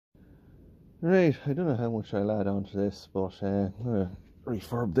Right, I don't know how much I'll add on to this, but I'm going to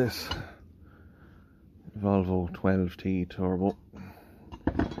refurb this Volvo 12T turbo.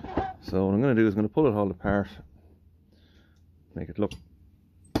 So what I'm going to do is I'm going to pull it all apart, make it look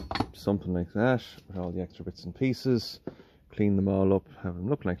something like that with all the extra bits and pieces, clean them all up, have them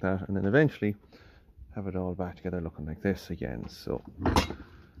look like that, and then eventually have it all back together looking like this again. So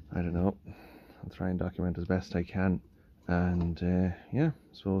I don't know, I'll try and document as best I can. And yeah,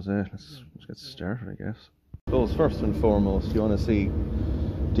 I suppose let's get started, I guess. So first and foremost, you want to see,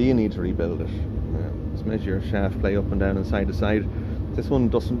 do you need to rebuild it? Let's measure your shaft play up and down and side to side. This one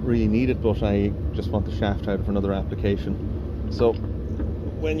doesn't really need it, but I just want the shaft out for another application. So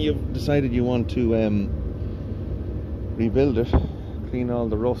when you've decided you want to rebuild it, clean all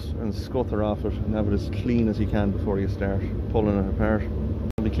the rust and scutter off it and have it as clean as you can before you start pulling it apart.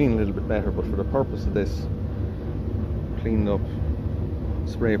 It'll be clean a little bit better, but for the purpose of this, clean up,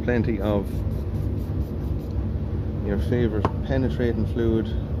 spray plenty of your favourite penetrating fluid,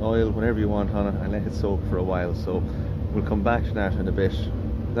 oil, whatever you want on it, and let it soak for a while. So we'll come back to that in a bit.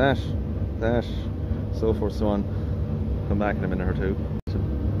 That, so forth, so on. Come back in a minute or two. To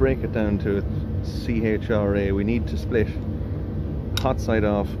break it down to CHRA, we need to split hot side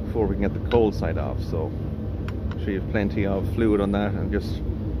off before we can get the cold side off. So you have plenty of fluid on that, and just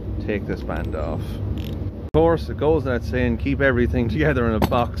take this band off. Of course, it goes without saying, keep everything together in a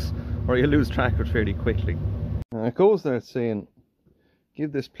box or you lose track of it fairly quickly. It goes without saying,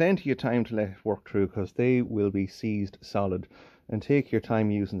 give this plenty of time to let it work through, because they will be seized solid, and take your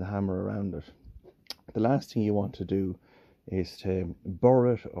time using the hammer around it. The last thing you want to do is to burr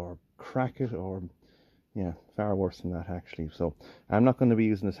it or crack it, or yeah, far worse than that actually. So I'm not going to be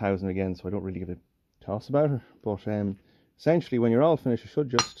using this housing again, so I don't really give a toss about it, but essentially when you're all finished, you should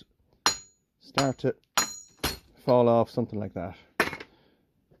just start to fall off, something like that.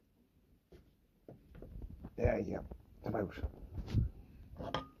 There you go, about.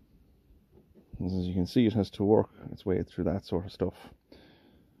 As you can see, it has to work its way through that sort of stuff.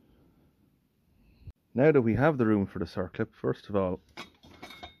 Now that we have the room for the circlip, first of all,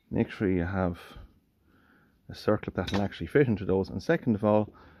 make sure you have a circlip that will actually fit into those, and second of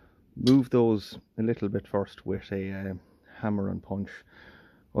all, move those a little bit first with a hammer and punch,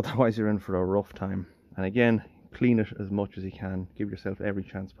 otherwise you're in for a rough time. And again, clean it as much as you can, give yourself every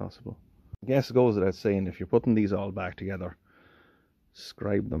chance possible. I guess it goes without saying, if you're putting these all back together,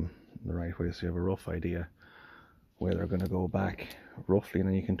 scribe them the right way so you have a rough idea where they're going to go back roughly, and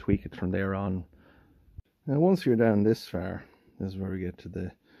then you can tweak it from there on. Now once you're down this far, this is where we get to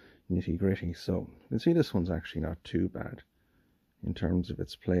the nitty gritty. So you can see this one's actually not too bad in terms of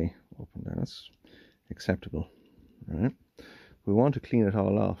its play up and down. That's acceptable. All right, we want to clean it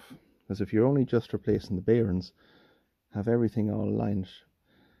all off, because if you're only just replacing the bearings, have everything all aligned.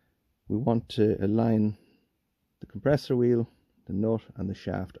 We want to align the compressor wheel, the nut and the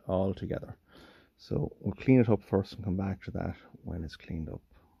shaft all together. So we'll clean it up first and come back to that when it's cleaned up.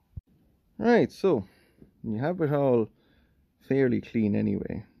 Right, so when you have it all fairly clean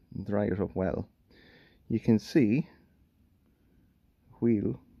anyway, and dry it up well, you can see the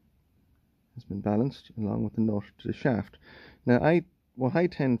wheel has been balanced along with the nut to the shaft. Now what I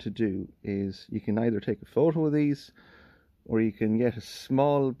tend to do is, you can either take a photo of these, or you can get a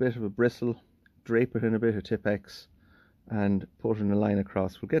small bit of a bristle, drape it in a bit of Tipp-Ex and put in a line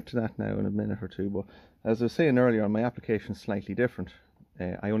across. We'll get to that now in a minute or two, but as I was saying earlier, my application is slightly different.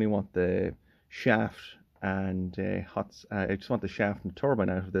 I only want the shaft and I just want the shaft and the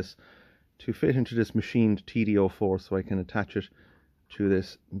turbine out of this to fit into this machined TD04, so I can attach it to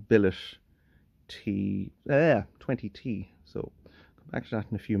this billet 20T. So come back to that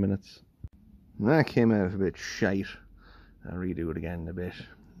in a few minutes. And that came out a bit shite. I'll redo it again in a bit,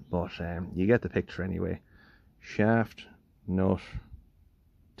 but you get the picture anyway. Shaft, nut,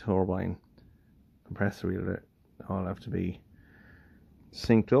 turbine, compressor wheel, all have to be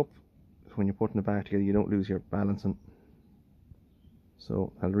synced up. When you're putting it back together, you don't lose your balancing.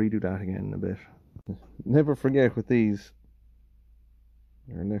 So I'll redo that again in a bit. Never forget with these,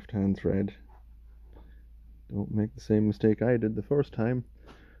 your left hand thread. Don't make the same mistake I did the first time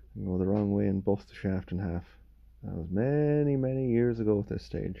and go the wrong way and bust the shaft in half. That was many years ago at this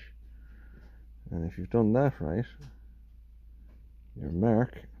stage. And if you've done that right, your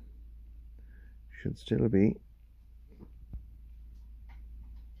mark should still be,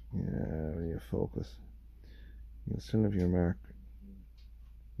 yeah, when you focus, you'll still have your mark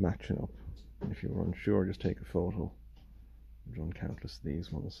matching up. And if you're unsure, just take a photo. I've done countless of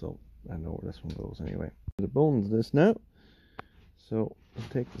these ones, so I know where this one goes anyway. The bones of this now, so I'll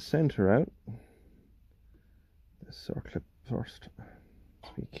take the center out, the circlip first.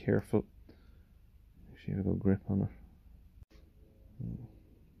 Just be careful sure you have a good grip on it.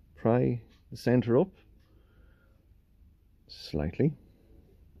 Pry the centre up slightly,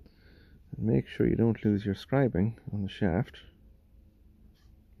 and make sure you don't lose your scribing on the shaft.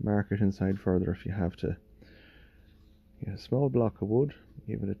 Mark it inside further if you have to. Get a small block of wood,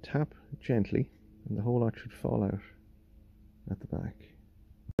 give it a tap gently, and the whole lot should fall out at the back.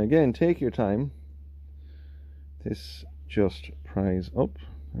 Again, take your time. This just pries up,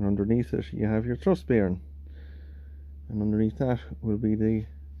 and underneath it you have your thrust bearing, and underneath that will be the,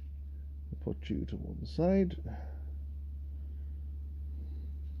 I'll put you to one side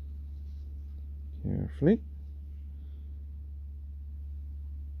carefully,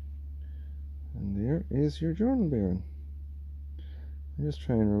 and there is your journal bearing. I'm just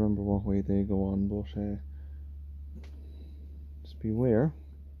trying to remember what way they go on, but just beware.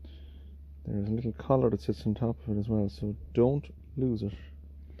 There's a little collar that sits on top of it as well, so don't lose it.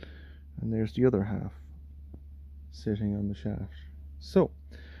 And there's the other half sitting on the shaft. So,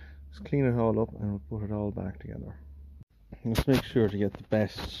 just clean it all up and we'll put it all back together. Just make sure to get the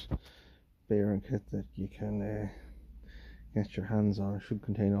best bearing kit that you can get your hands on. It should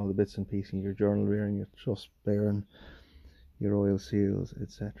contain all the bits and pieces, your journal bearing, your thrust bearing, your oil seals,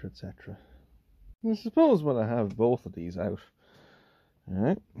 etc, etc. I suppose when I have both of these out,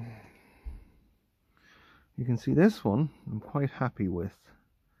 alright, you can see this one I'm quite happy with.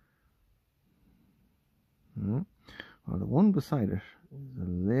 Well, the one beside it is a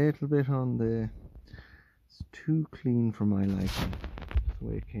little bit on the, it's too clean for my liking, the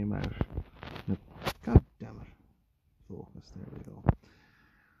way it came out. God damn it, focus, there we go.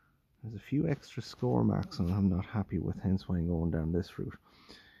 There's a few extra score marks on it I'm not happy with, hence why I'm going down this route.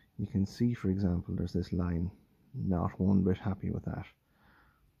 You can see, for example, there's this line, not one bit happy with that.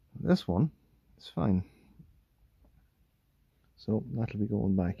 This one is fine, so that'll be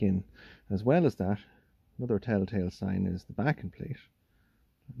going back in. As well as that, another telltale sign is the backing plate,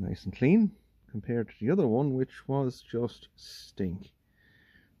 nice and clean compared to the other one, which was just stink.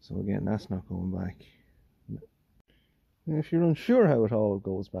 So again, that's not going back. And if you're unsure how it all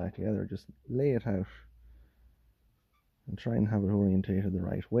goes back together, just lay it out and try and have it orientated the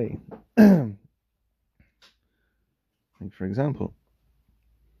right way. Like for example,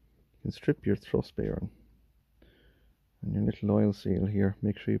 you can strip your thrust bearing and your little oil seal here.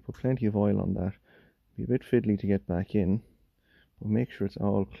 Make sure you put plenty of oil on that. Be a bit fiddly to get back in, but make sure it's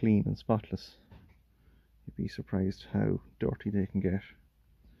all clean and spotless. You'd be surprised how dirty they can get.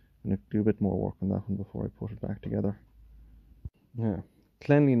 And I'll do a bit more work on that one before I put it back together. Yeah,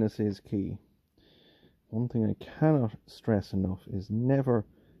 cleanliness is key. One thing I cannot stress enough is never,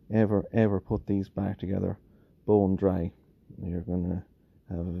 ever, ever put these back together bone dry. You're going to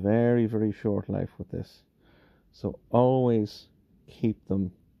have a very, very short life with this. So always keep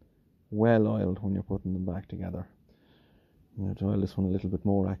them well oiled when you're putting them back together. You have to oil this one a little bit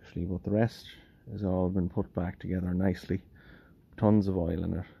more actually, but the rest has all been put back together nicely. Tons of oil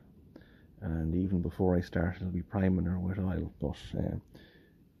in it. And even before I start, it'll be priming her with oil, but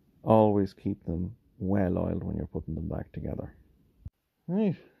always keep them well oiled when you're putting them back together.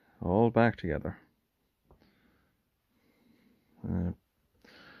 Right, all back together. I'll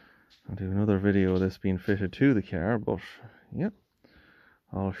do another video of this being fitted to the car, but yep,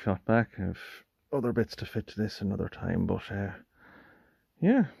 all shot back. I have other bits to fit to this another time, but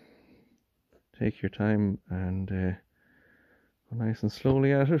yeah, take your time and go nice and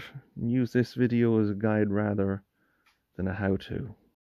slowly at it. Use this video as a guide rather than a how-to.